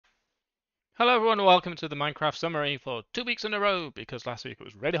Hello everyone and welcome to the Minecraft summary for 2 weeks in a row because last week it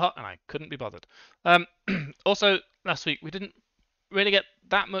was really hot and I couldn't be bothered. Um, also, last week we didn't really get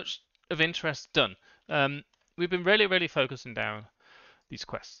that much of interest done. We've been really focusing down these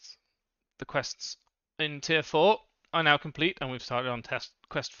quests. The quests in Tier 4 are now complete and we've started on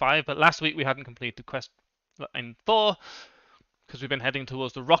Quest 5, but last week we hadn't completed Quest in 4 because we've been heading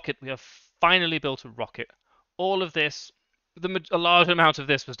towards the rocket. We have finally built a rocket. All of this, a large amount of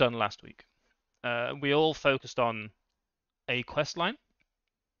this was done last week. We all focused on a quest line.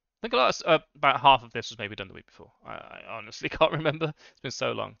 I think about half of this was maybe done the week before. I honestly can't remember. It's been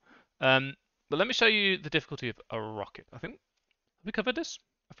so long. But let me show you the difficulty of a rocket. I think have we covered this?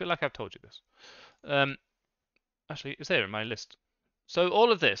 I feel like I've told you this. Actually, it's there in my list. So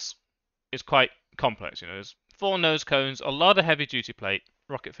all of this is quite complex. You know, there's 4 nose cones, a lot of heavy duty plate,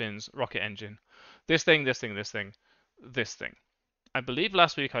 rocket fins, rocket engine, this thing, this thing, this thing, this thing. I believe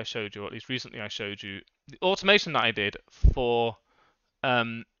last week I showed you, or at least recently I showed you, the automation that I did for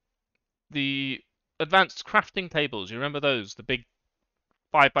the advanced crafting tables. You remember those? The big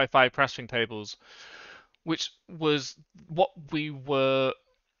 5x5 crafting tables, which was what we were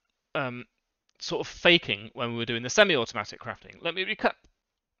sort of faking when we were doing the semi-automatic crafting. Let me recap.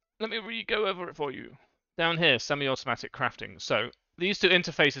 Let me go over it for you. Down here, semi-automatic crafting. So these 2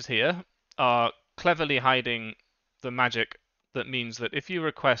 interfaces here are cleverly hiding the magic that means that if you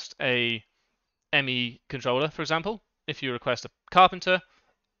request a ME controller, for example, if you request a carpenter,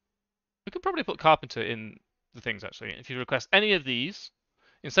 we could probably put carpenter in the things actually. If you request any of these,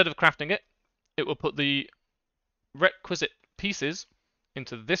 instead of crafting it, it will put the requisite pieces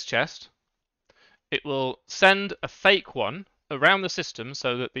into this chest. It will send a fake one around the system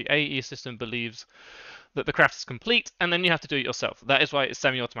so that the AE system believes that the craft is complete, and then you have to do it yourself. That is why it's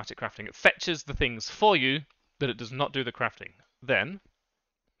semi-automatic crafting. It fetches the things for you, but it does not do the crafting. Then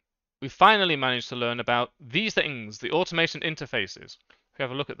we finally managed to learn about these things, the automation interfaces. If we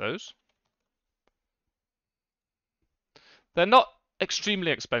have a look at those, they're not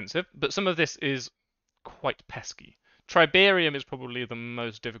extremely expensive, but some of this is quite pesky. Tribarium is probably the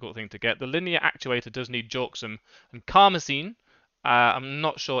most difficult thing to get. The linear actuator does need Jorksum and Carmazine. I'm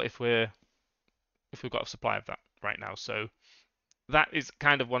not sure if we've got a supply of that right now, so that is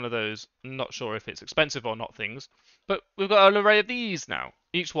kind of one of those not sure if it's expensive or not things. But we've got an array of these now.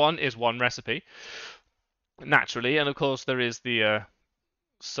 Each one is one recipe, naturally, and of course there is the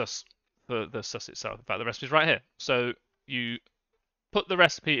sus for the sus itself. In fact, the recipe's right here. So you put the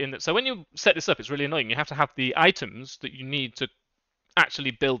recipe in. So when you set this up, it's really annoying. You have to have the items that you need to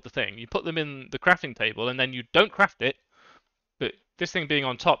actually build the thing. You put them in the crafting table, and then you don't craft it. But this thing being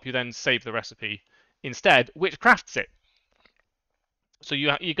on top, you then save the recipe instead, which crafts it. So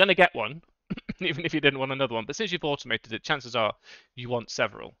you're going to get one, even if you didn't want another one. But since you've automated it, chances are you want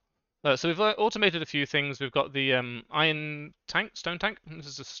several. So we've automated a few things. We've got the iron tank, stone tank. This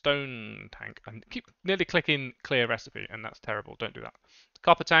is a stone tank. I keep nearly clicking clear recipe, and that's terrible. Don't do that.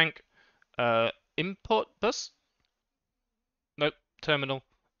 Copper tank, import bus. Nope, terminal.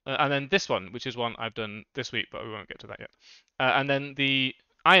 And then this one, which is one I've done this week, but we won't get to that yet. And then the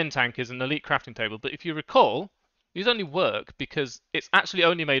iron tank is an elite crafting table. But if you recall, these only work because it's actually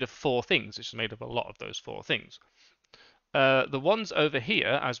only made of 4 things. It's made of a lot of those 4 things. The ones over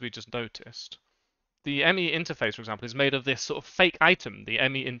here, as we just noticed, the ME interface, for example, is made of this sort of fake item, the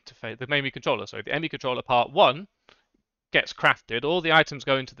ME interface, the ME controller. So the ME controller part 1 gets crafted, all the items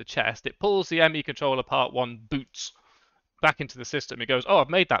go into the chest, it pulls the ME controller part 1 boots back into the system. It goes, oh, I've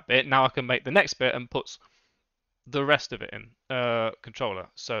made that bit, now I can make the next bit, and puts the rest of it in controller.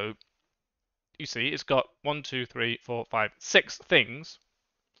 So you see, it's got 1, 2, 3, 4, 5, 6 things.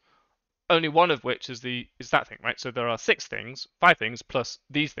 Only one of which is that thing, right? So there are 6 things, 5 things plus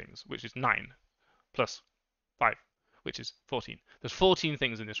these things, which is 9, plus 5, which is 14. There's 14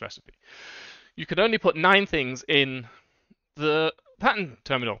 things in this recipe. You can only put 9 things in the pattern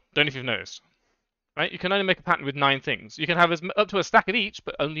terminal. Don't know if you've noticed, right? You can only make a pattern with 9 things. You can have up to a stack of each,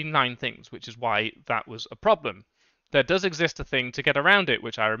 but only 9 things, which is why that was a problem. There does exist a thing to get around it,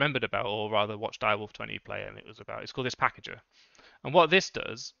 which I remembered about, or rather watched Direwolf 20 play, and it was about. It's called this packager. And what this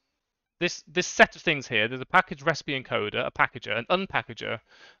does, this set of things here, there's a package recipe encoder, a packager, an unpackager,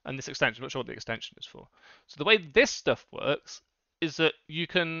 and this extension. I'm not sure what the extension is for. So the way this stuff works is that you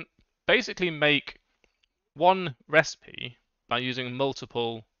can basically make one recipe by using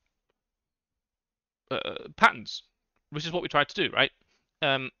multiple patterns, which is what we tried to do, right?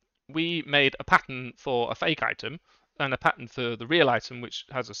 We made a pattern for a fake item and a pattern for the real item, which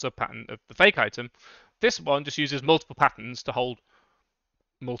has a sub-pattern of the fake item. This one just uses multiple patterns to hold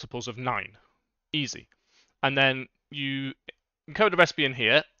multiples of 9. Easy. And then you encode a recipe in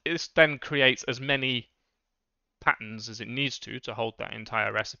here. This then creates as many patterns as it needs to hold that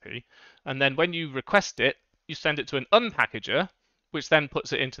entire recipe. And then when you request it, you send it to an unpackager, which then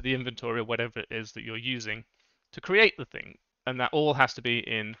puts it into the inventory or whatever it is that you're using to create the thing. And that all has to be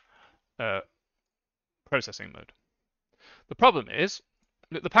in processing mode. The problem is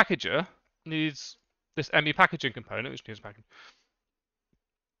that the packager needs this ME packaging component, which needs packaging.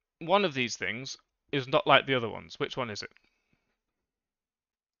 One of these things is not like the other ones. Which one is it?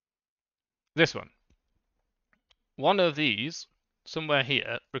 This one. One of these, somewhere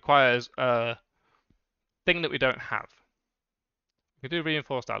here, requires a thing that we don't have. We can do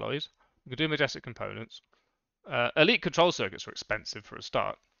reinforced alloys. We can do majestic components. Elite control circuits are expensive for a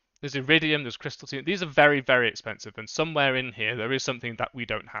start. There's iridium, there's crystal. These are very, very expensive. And somewhere in here, there is something that we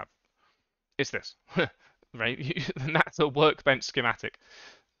don't have. It's this, right? And that's a workbench schematic.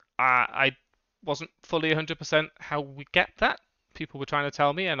 I wasn't fully 100% how we get that. People were trying to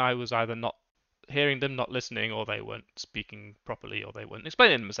tell me, and I was either not hearing them, not listening, or they weren't speaking properly, or they weren't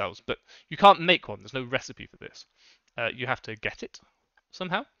explaining themselves. But you can't make one. There's no recipe for this. You have to get it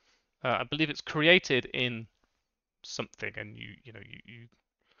somehow. I believe it's created in something, and you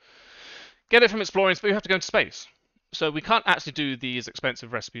get it from exploring, but you have to go into space. So we can't actually do these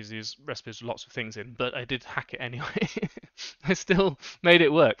expensive recipes, these recipes with lots of things in, but I did hack it anyway. I still made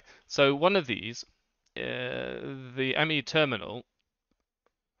it work. So one of these, the ME terminal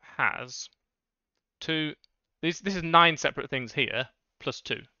has two, this is 9 separate things here, plus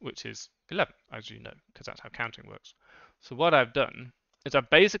 2, which is 11, as you know, because that's how counting works. So what I've done is I've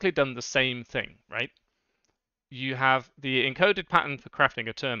basically done the same thing, right? You have the encoded pattern for crafting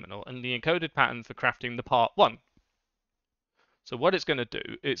a terminal and the encoded pattern for crafting the part 1. So what it's going to do,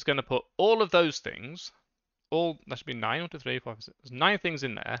 it's going to put all of those things, that should be 9, 1, 2, 3, 4, 5, 6, there's 9 things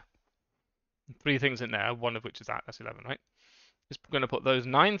in there, 3 things in there, one of which is that's 11, right? It's going to put those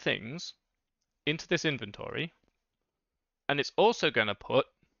 9 things into this inventory, and it's also going to put,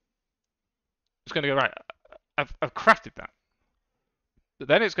 it's going to go, right, I've crafted that. But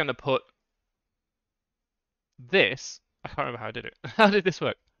then it's going to put this, I can't remember how I did it. How did this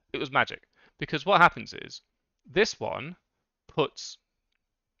work? It was magic. Because what happens is, this one puts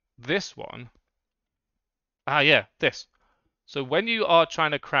this one, this. So when you are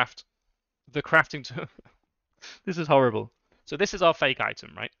trying to craft the crafting, this is horrible. So this is our fake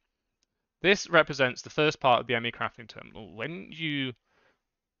item, right? This represents the first part of the ME crafting terminal. When you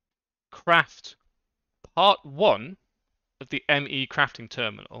craft part 1 of the ME crafting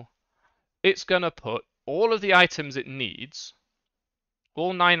terminal, it's going to put all of the items it needs,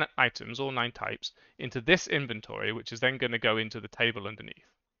 all 9 items, all 9 types, into this inventory, which is then going to go into the table underneath.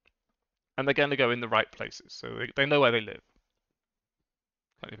 And they're going to go in the right places, so they know where they live.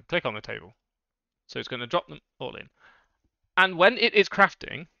 Can't even click on the table. So it's going to drop them all in. And when it is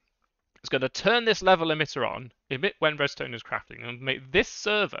crafting, it's going to turn this level emitter on, emit when redstone is crafting, and make this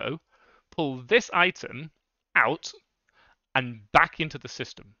servo pull this item out and back into the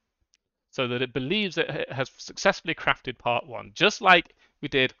system, so that it believes that it has successfully crafted part 1, just like we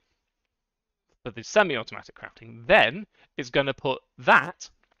did for the semi-automatic crafting. Then it's going to put that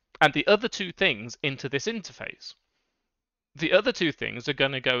and the other 2 things into this interface. The other 2 things are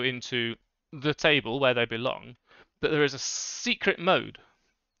going to go into the table where they belong, but there is a secret mode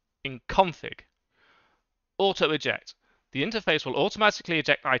in config, auto eject. The interface will automatically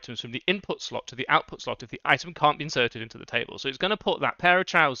eject items from the input slot to the output slot if the item can't be inserted into the table. So it's going to put that pair of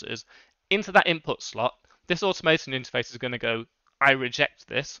trousers into that input slot. This automated interface is going to go, I reject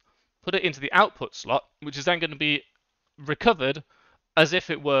this, put it into the output slot, which is then going to be recovered as if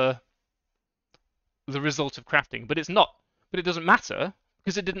it were the result of crafting. But it's not. But it doesn't matter,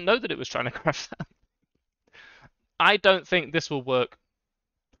 because it didn't know that it was trying to craft that. I don't think this will work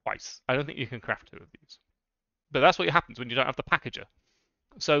twice. I don't think you can craft 2 of these. But that's what happens when you don't have the packager.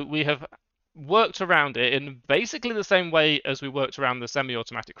 So we have worked around it in basically the same way as we worked around the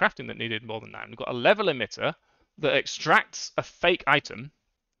semi-automatic crafting that needed more than that. We've got a level emitter that extracts a fake item,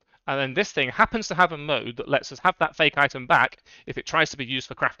 and then this thing happens to have a mode that lets us have that fake item back if it tries to be used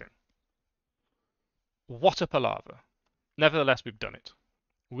for crafting. What a palaver. Nevertheless, we've done it.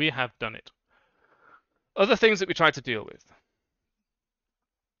 We have done it. Other things that we tried to deal with.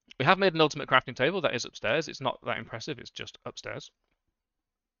 We have made an ultimate crafting table that is upstairs. It's not that impressive, it's just upstairs.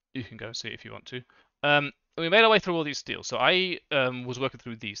 You can go and see it if you want to. We made our way through all these steels. So I was working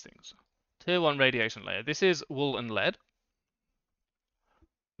through these things. Tier 1 radiation layer. This is wool and lead.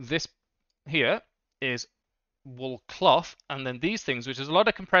 This here is wool cloth, and then these things, which is a lot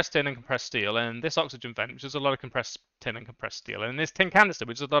of compressed tin and compressed steel, and this oxygen vent, which is a lot of compressed tin and compressed steel, and this tin canister,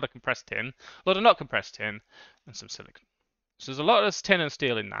 which is a lot of compressed tin, a lot of not compressed tin, and some silicon. So there's a lot of tin and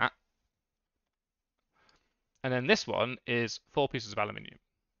steel in that. And then this one is 4 pieces of aluminium,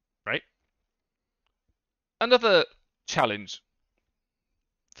 right? Another challenge.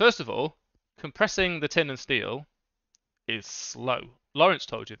 First of all, compressing the tin and steel is slow. Lawrence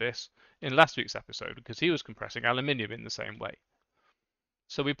told you this in last week's episode because he was compressing aluminium in the same way.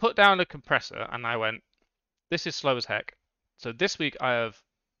 So we put down a compressor and I went, this is slow as heck. So this week I have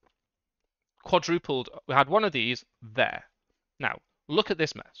quadrupled. We had one of these there. Now, look at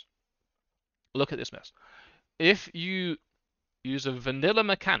this mess. Look at this mess. If you use a vanilla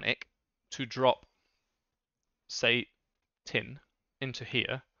mechanic to drop, say, tin into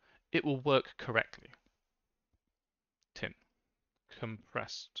here, it will work correctly. Tin.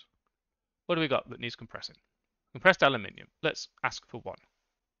 Compressed. What do we got that needs compressing? Compressed aluminium. Let's ask for 1.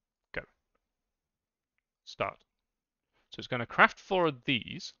 Go. Start. So it's going to craft 4 of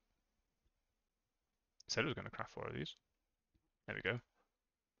these. It said it was going to craft 4 of these. There we go.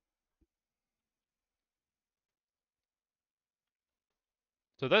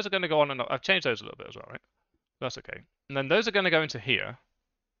 So those are going to go on and off. I've changed those a little bit as well, right? That's okay. And then those are going to go into here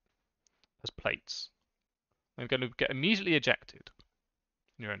as plates. They're going to get immediately ejected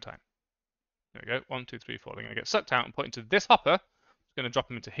in your own time. There we go. 1, 2, 3, 4. They're going to get sucked out and put into this hopper. It's going to drop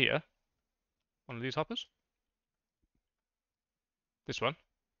them into here. One of these hoppers. This one.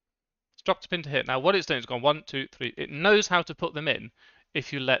 It's dropped up into here. Now what it's done is gone 1, 2, 3. It knows how to put them in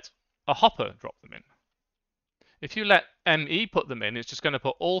if you let a hopper drop them in. If you let ME put them in, it's just going to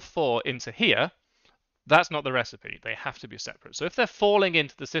put all 4 into here. That's not the recipe. They have to be separate. So if they're falling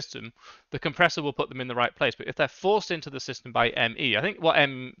into the system, the compressor will put them in the right place. But if they're forced into the system by ME, I think what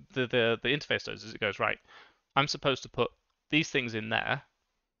the interface does is it goes, right, I'm supposed to put these things in there.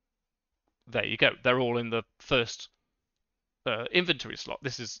 There you go. They're all in the first inventory slot.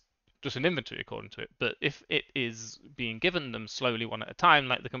 This is just an inventory according to it. But if it is being given them slowly one at a time,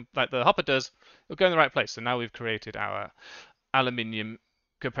 like the hopper does, it'll go in the right place. So now we've created our aluminium,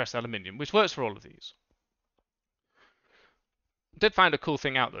 compressed aluminium, which works for all of these. Did find a cool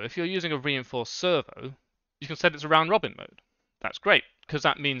thing out though. If you're using a reinforced servo, you can set it to round robin mode. That's great because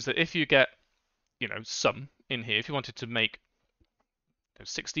that means that if you get, some in here, if you wanted to make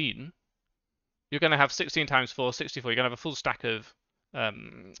 16, you're going to have 16 times 4, 64. You're going to have a full stack of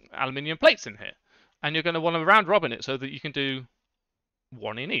aluminium plates in here, and you're going to want to round robin it so that you can do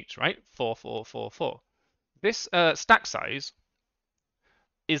 1 in each, right? 4, 4, 4, 4. This stack size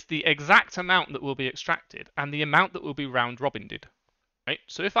is the exact amount that will be extracted and the amount that will be round robined, right?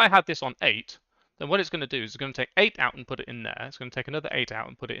 So if I had this on 8, then what it's going to do is it's going to take 8 out and put it in there. It's going to take another 8 out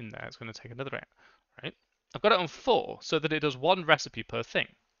and put it in there. It's going to take another 8, right? I've got it on 4 so that it does 1 recipe per thing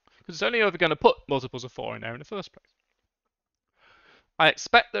because it's only ever going to put multiples of 4 in there in the first place. I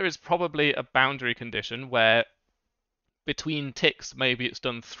expect there is probably a boundary condition where between ticks maybe it's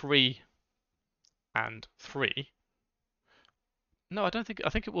done 3 and 3. No, I don't think. I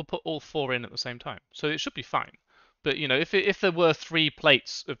think it will put all 4 in at the same time, so it should be fine. But if there were 3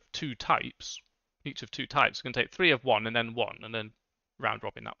 plates of 2 types, each of 2 types, it's going to take 3 of 1 and then round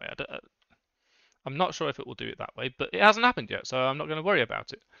robin that way. I'm not sure if it will do it that way, but it hasn't happened yet, so I'm not going to worry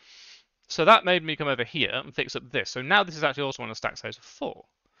about it. So that made me come over here and fix up this. So now this is actually also on a stack size of 4.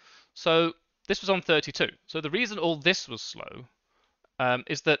 So this was on 32. So the reason all this was slow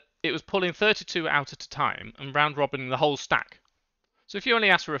is that it was pulling 32 out at a time and round robining the whole stack. So if you only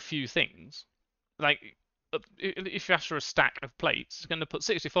ask for a few things, like if you ask for a stack of plates, it's going to put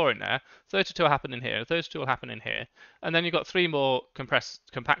 64 in there, 32 will happen in here, 32 will happen in here, and then you've got 3 more compressed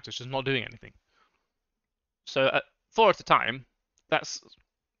compactors just not doing anything. So at 4 at a time,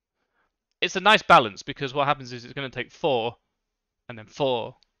 it's a nice balance because what happens is it's going to take 4 and then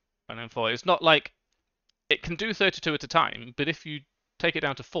 4 and then 4. It's not like it can do 32 at a time, but if you take it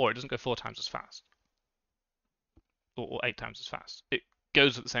down to 4, it doesn't go 4 times as fast. Or 8 times as fast. It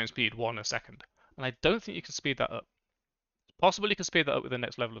goes at the same speed, 1 a second. And I don't think you can speed that up. Possibly you can speed that up with the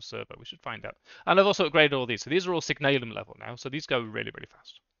next level of servo. We should find out. And I've also upgraded all these. So these are all Signalum level now. So these go really, really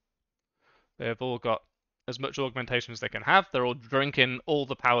fast. They've all got as much augmentation as they can have. They're all drinking all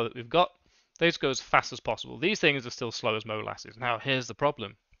the power that we've got. These go as fast as possible. These things are still slow as molasses. Now here's the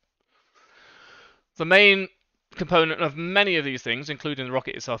problem. The main component of many of these things, including the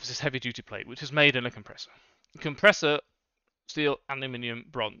rocket itself, is this heavy duty plate, which is made in a compressor. Compressor, steel, aluminium,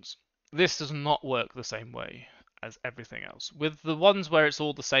 bronze. This does not work the same way as everything else. With the ones where it's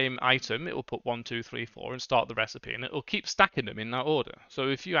all the same item, it will put 1, 2, 3, 4 and start the recipe, and it will keep stacking them in that order. So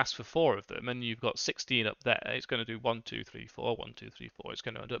if you ask for 4 of them and you've got 16 up there, it's going to do 1, 2, 3, 4, 1, 2, 3, 4. It's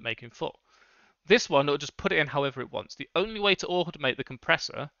going to end up making 4. This one, it'll just put it in however it wants. The only way to automate the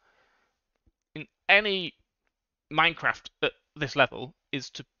compressor in any Minecraft at this level is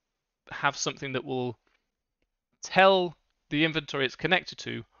to have something that will tell the inventory it's connected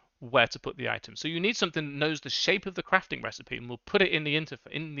to where to put the item. So you need something that knows the shape of the crafting recipe and will put it in the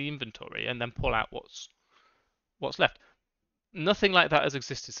inventory and then pull out what's left. Nothing like that has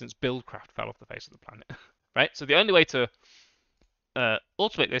existed since Buildcraft fell off the face of the planet, right? So the only way to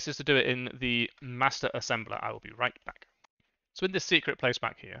automate this is to do it in the master assembler. I will be right back. So in this secret place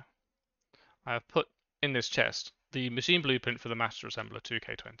back here, I have put in this chest the machine blueprint for the master assembler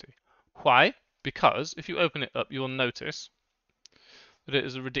 2K20. Why? Because if you open it up, you will notice that it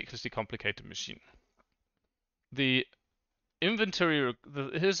is a ridiculously complicated machine. The inventory,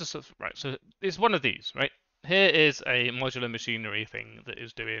 here's a right. So it's one of these, right? Here is a modular machinery thing that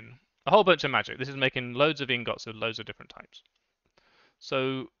is doing a whole bunch of magic. This is making loads of ingots of loads of different types.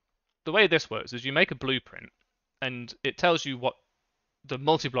 So the way this works is you make a blueprint, and it tells you what the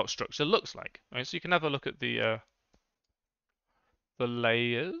multi-block structure looks like. Right? So you can have a look at the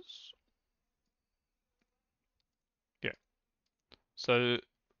layers. Yeah. So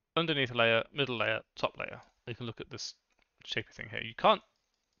underneath layer, middle layer, top layer. You can look at this shapy thing here. You can't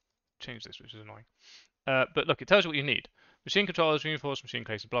change this, which is annoying. But look, it tells you what you need. Machine controllers, reinforced machine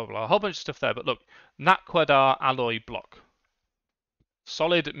cases, blah, blah, blah. A whole bunch of stuff there. But look, Natquadar alloy block.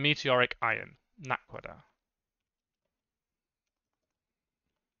 Solid meteoric iron. Natquadar.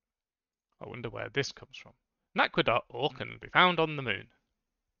 I wonder where this comes from. Natquadar ore can be found on the moon.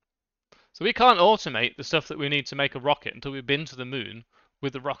 So we can't automate the stuff that we need to make a rocket until we've been to the moon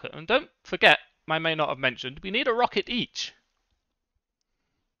with the rocket. And don't forget, I may not have mentioned, we need a rocket each.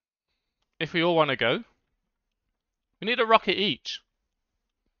 If we all want to go, we need a rocket each.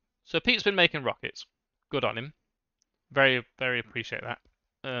 So Pete's been making rockets. Good on him. Very, very appreciate that.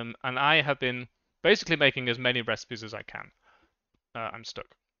 And I have been basically making as many recipes as I can. I'm stuck.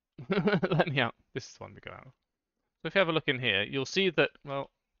 Let me out. This is the one we go out of. So if you have a look in here, you'll see that, well,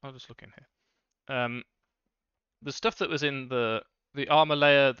 I'll just look in here. The stuff that was in the armor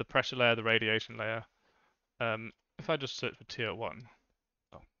layer, the pressure layer, the radiation layer. If I just search for tier 1.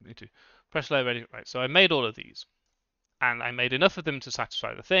 Oh, me too. Pressure layer, right. So I made all of these. And I made enough of them to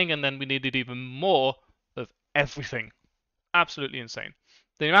satisfy the thing, and then we needed even more of everything. Absolutely insane.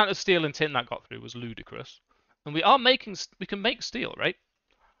 The amount of steel and tin that got through was ludicrous. And we can make steel, right?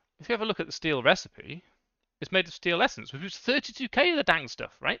 If you have a look at the steel recipe, it's made of steel essence, which is 32k of the dang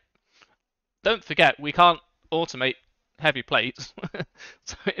stuff, right? Don't forget, we can't automate heavy plates,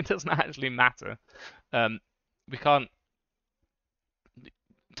 so it doesn't actually matter. We can't...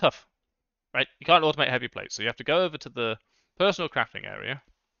 Tough, right? You can't automate heavy plates, so you have to go over to the personal crafting area,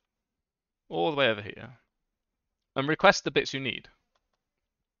 all the way over here, and request the bits you need,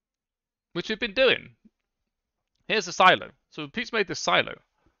 which we've been doing. Here's the silo. So Pete's made this silo.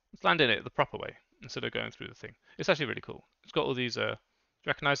 Let's land in it the proper way instead of going through the thing. It's actually really cool. It's got all these. Do you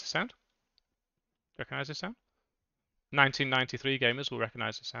recognize the sound? Do you recognize this sound? 1993 gamers will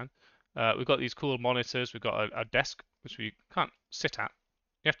recognize the sound. We've got these cool monitors. We've got a desk which we can't sit at.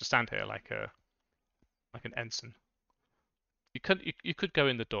 You have to stand here like an ensign. You could go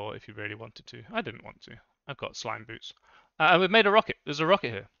in the door if you really wanted to. I didn't want to. I've got slime boots. And we've made a rocket. There's a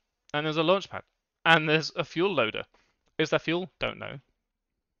rocket here, and there's a launch pad, and there's a fuel loader. Is there fuel? Don't know.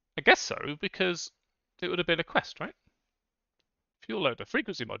 I guess so, because it would have been a quest, right? Fuel loader,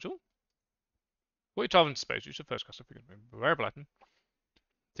 frequency module. What are you traveling to space? Use your first class of frequency. Wearable item.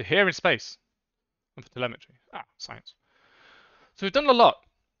 To hear in space. And for telemetry. Ah, science. So we've done a lot.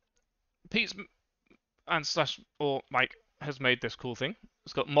 Pete's and or Mike has made this cool thing.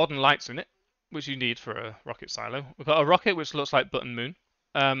 It's got modern lights in it, which you need for a rocket silo. We've got a rocket which looks like Button Moon.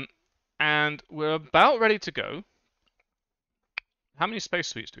 And we're about ready to go. How many space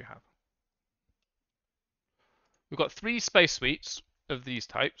suites do we have? We've got 3 space suites of these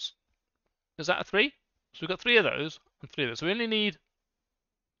types. Is that a 3? So we've got 3 of those and 3 of those. So we only need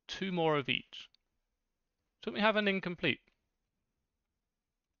 2 more of each. Don't we have an incomplete?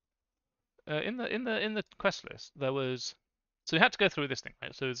 In the quest list, there was. So we had to go through this thing,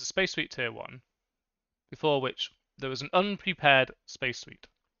 right? So there's a space suite tier 1, before which there was an unprepared space suite.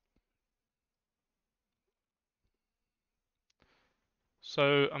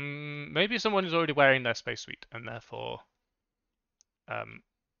 So maybe someone is already wearing their space suite and therefore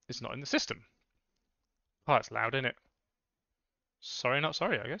it's not in the system. Oh, it's loud, isn't it? Sorry, not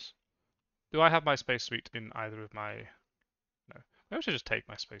sorry, I guess. Do I have my space suite in either of my... No. Maybe I should just take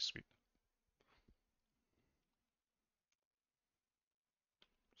my space suite.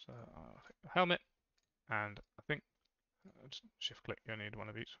 So I'll take the helmet, and I think just shift click, you only need one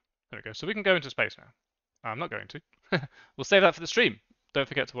of each. There we go. So we can go into space now. I'm not going to. We'll save that for the stream. Don't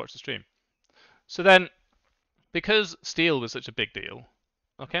forget to watch the stream. So then because steel was such a big deal,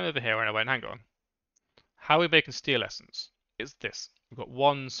 I came over here and I went, hang on, how are we making steel essence? It's this. We've got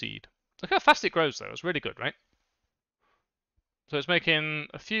one seed. Look how fast it grows though. It's really good, right? So it's making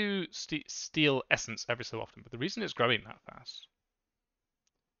a few steel essence every so often, but the reason it's growing that fast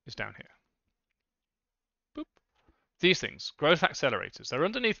is down here. Boop. These things, growth accelerators, they're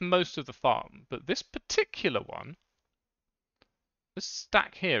underneath most of the farm, but this particular one, this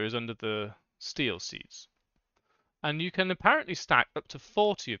stack here is under the steel seeds. And you can apparently stack up to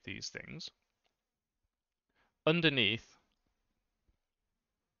 40 of these things underneath,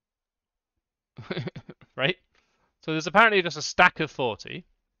 right? So there's apparently just a stack of 40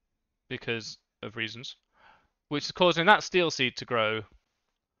 because of reasons, which is causing that steel seed to grow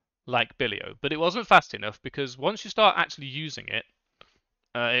like Billio. But it wasn't fast enough because once you start actually using it,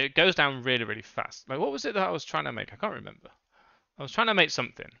 it goes down really, really fast. Like, what was it that I was trying to make? I can't remember. I was trying to make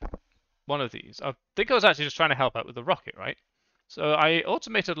something. One of these. I think I was actually just trying to help out with the rocket, right? So I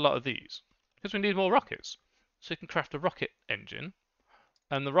automated a lot of these because we need more rockets. So you can craft a rocket engine,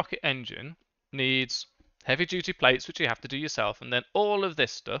 and the rocket engine needs heavy duty plates, which you have to do yourself, and then all of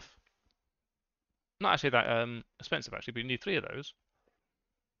this stuff. Not actually that expensive, actually, but you need 3 of those.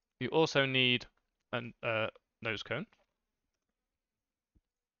 You also need a nose cone,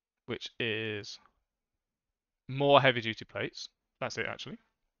 which is more heavy duty plates. That's it, actually.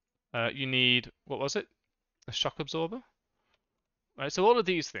 You need, what was it? A shock absorber. Right, so all of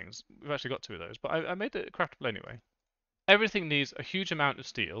these things, we've actually got 2 of those, but I made it craftable anyway. Everything needs a huge amount of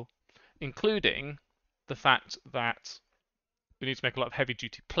steel, including the fact that we need to make a lot of heavy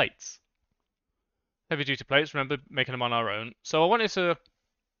duty plates. Heavy duty plates, remember, making them on our own. So I wanted to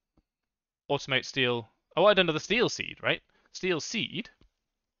automate steel. I wanted another steel seed, right? Steel seed.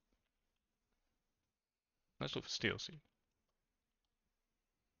 Let's look for steel seed.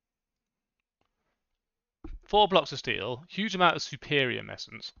 4 blocks of steel, huge amount of superior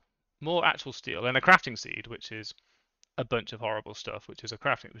essence, more actual steel, and a crafting seed, which is a bunch of horrible stuff, which is a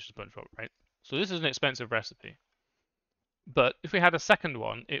crafting, which is a bunch of, right? So this is an expensive recipe. But if we had a second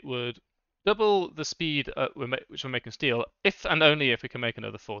one, it would double the speed at which we're making steel, if and only if we can make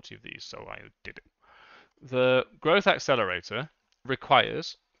another 40 of these. So I did it. The growth accelerator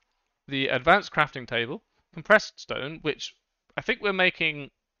requires the advanced crafting table, compressed stone, which I think we're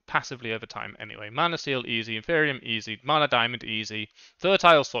making passively over time anyway. Mana steel easy, inferium easy, mana diamond easy,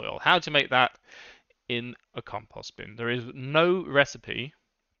 fertile soil. How to make that in a compost bin. There is no recipe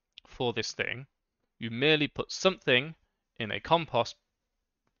for this thing. You merely put something in a compost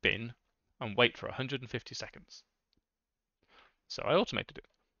bin and wait for 150 seconds. So I automated it.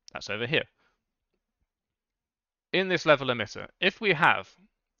 That's over here. In this level emitter, if we have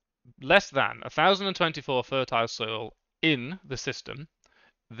less than 1024 fertile soil in the system,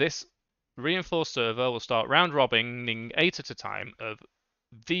 this reinforced server will start round robbing 8 at a time of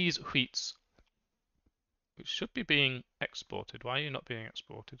these wheats, which should be being exported. Why are you not being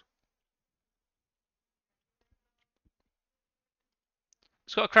exported?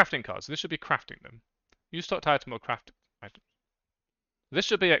 It's got a crafting card, so this should be crafting them. Use stocked item or craft item. This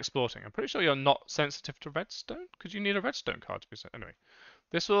should be exporting. I'm pretty sure you're not sensitive to redstone, because you need a redstone card to be sent. Anyway,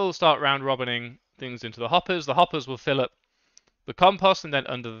 this will start round robining things into the hoppers. The hoppers will fill up the compost, and then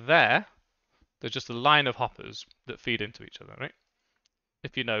under there, there's just a line of hoppers that feed into each other, right?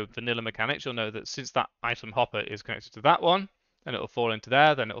 If you know vanilla mechanics, you'll know that since that item hopper is connected to that one, then it'll fall into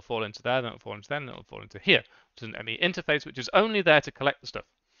there, then it'll fall into there, then it'll fall into there, and it'll fall into here, which is an ME interface, which is only there to collect the stuff.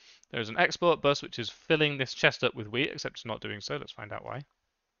 There is an export bus, which is filling this chest up with wheat, except it's not doing so. Let's find out why.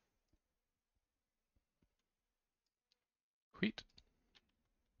 Wheat.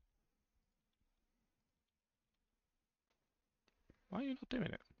 Why are you not doing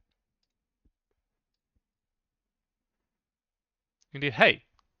it? You need hay.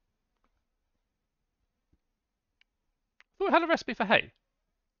 Oh, we had a recipe for hay.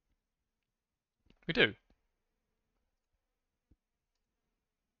 We do.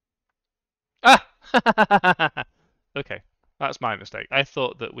 Ah! Okay, that's my mistake. I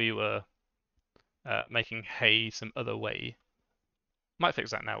thought that we were making hay some other way. Might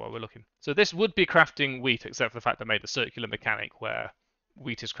fix that now while we're looking. So this would be crafting wheat, except for the fact I made a circular mechanic where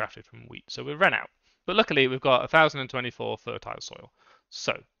wheat is crafted from wheat. So we've run out. But luckily we've got 1024 fertile soil.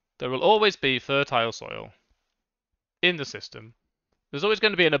 So there will always be fertile soil in the system. There's always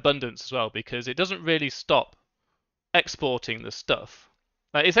going to be an abundance as well, because it doesn't really stop exporting the stuff.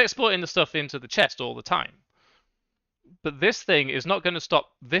 Like, it's exporting the stuff into the chest all the time. But this thing is not going to stop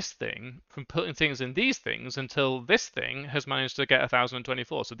this thing from putting things in these things until this thing has managed to get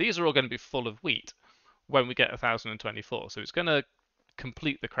 1024. So these are all going to be full of wheat when we get 1024. So it's going to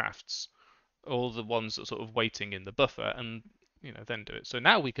complete the crafts all the ones that are sort of waiting in the buffer, and then do it. So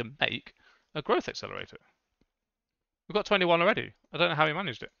now we can make a growth accelerator. We've got 21 already. I don't know how we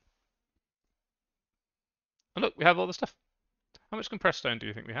managed it. And look, we have all the stuff. How much compressed stone do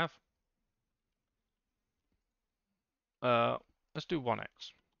you think we have? Let's do 1x.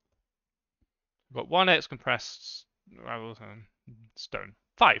 We've got 1x compressed stone.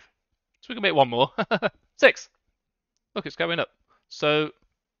 5. So we can make one more. 6. Look, it's going up. So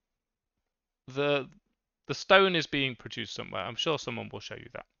the stone is being produced somewhere. I'm sure someone will show you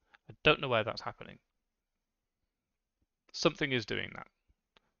that. I don't know where that's happening. Something is doing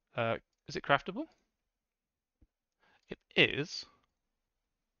that. Is it craftable? It is.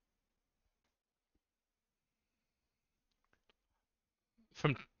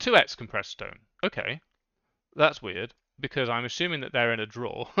 From 2x compressed stone. Okay. That's weird, because I'm assuming that they're in a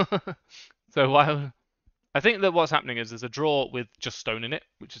drawer. So why? I think that what's happening is there's a drawer with just stone in it,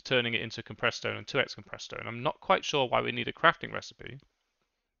 which is turning it into compressed stone and 2x compressed stone. I'm not quite sure why we need a crafting recipe.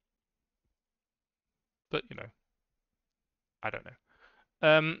 But, I don't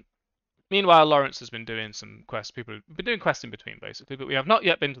know. Meanwhile, Lawrence has been doing some quests. People have been doing quests in between, basically, but we have not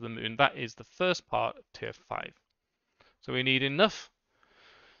yet been to the moon. That is the first part of Tier 5. So we need enough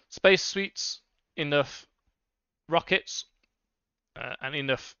space suites, enough rockets, and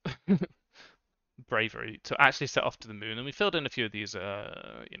enough bravery to actually set off to the moon. And we filled in a few of these,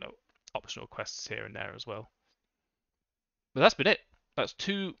 optional quests here and there as well. But that's been it. That's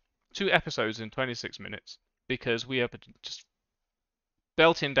two episodes in 26 minutes, because we have just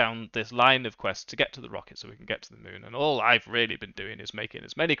belting down this line of quests to get to the rocket so we can get to the moon. And all I've really been doing is making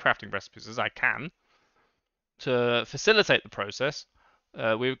as many crafting recipes as I can to facilitate the process.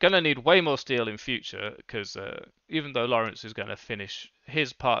 We're going to need way more steel in future, because even though Lawrence is going to finish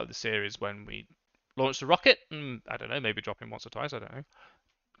his part of the series when we launch the rocket, and I don't know, maybe drop him once or twice, I don't know.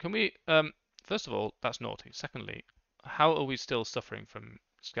 Can we, first of all, that's naughty. Secondly, how are we still suffering from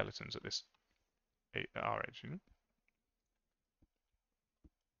skeletons at this at our age?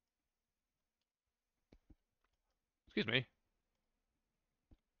 Excuse me.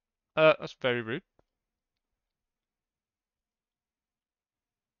 That's very rude.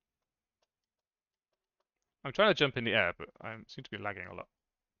 I'm trying to jump in the air, but I seem to be lagging a lot.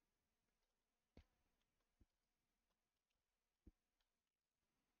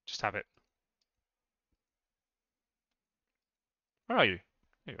 Just have it. Where are you?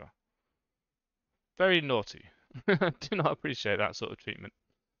 Here you are. Very naughty. I do not appreciate that sort of treatment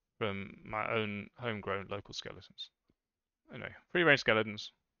from my own homegrown local skeletons. Anyway, free range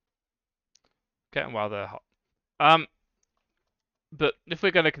skeletons. Get them while they're hot. But if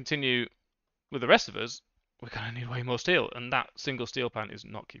we're going to continue with the rest of us, we're going to need way more steel, and that single steel plant is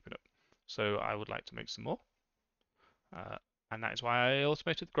not keeping up. So I would like to make some more. And that is why I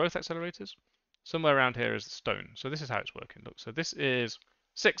automated the growth accelerators. Somewhere around here is the stone. So this is how it's working. Look, so this is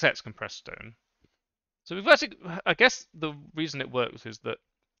 6x compressed stone. So we've actually, I guess the reason it works is that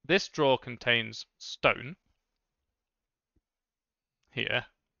this drawer contains stone here,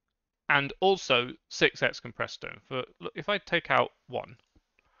 and also 6x compressed stone. Look, if I take out 1,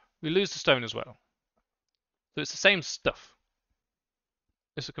 we lose the stone as well. So it's the same stuff.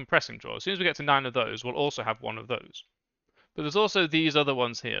 It's a compressing drawer. As soon as we get to 9 of those, we'll also have 1 of those. But there's also these other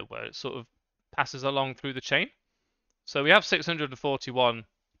ones here where it sort of passes along through the chain. So we have 641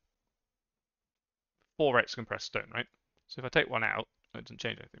 4x compressed stone, right? So if I take 1 out, it doesn't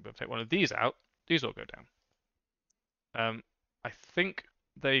change anything, but if I take 1 of these out, these all go down. I think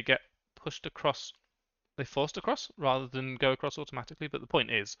they get pushed across, they forced across rather than go across automatically. But the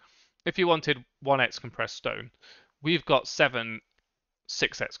point is, if you wanted 1x compressed stone, we've got 7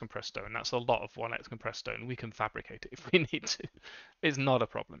 6x compressed stone. That's a lot of 1x compressed stone. We can fabricate it if we need to. It's not a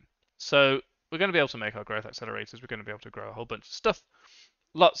problem. So we're going to be able to make our growth accelerators. We're going to be able to grow a whole bunch of stuff.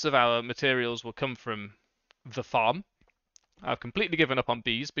 Lots of our materials will come from the farm. I've completely given up on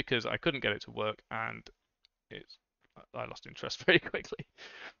bees because I couldn't get it to work, and I lost interest very quickly.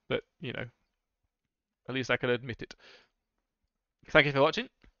 But, at least I can admit it. Thank you for watching.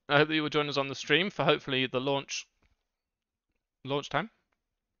 I hope that you will join us on the stream for hopefully the launch time.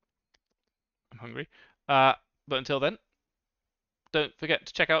 I'm hungry. But until then, don't forget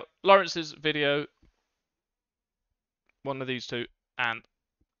to check out Lawrence's video, one of these two, and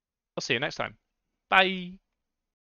I'll see you next time. Bye!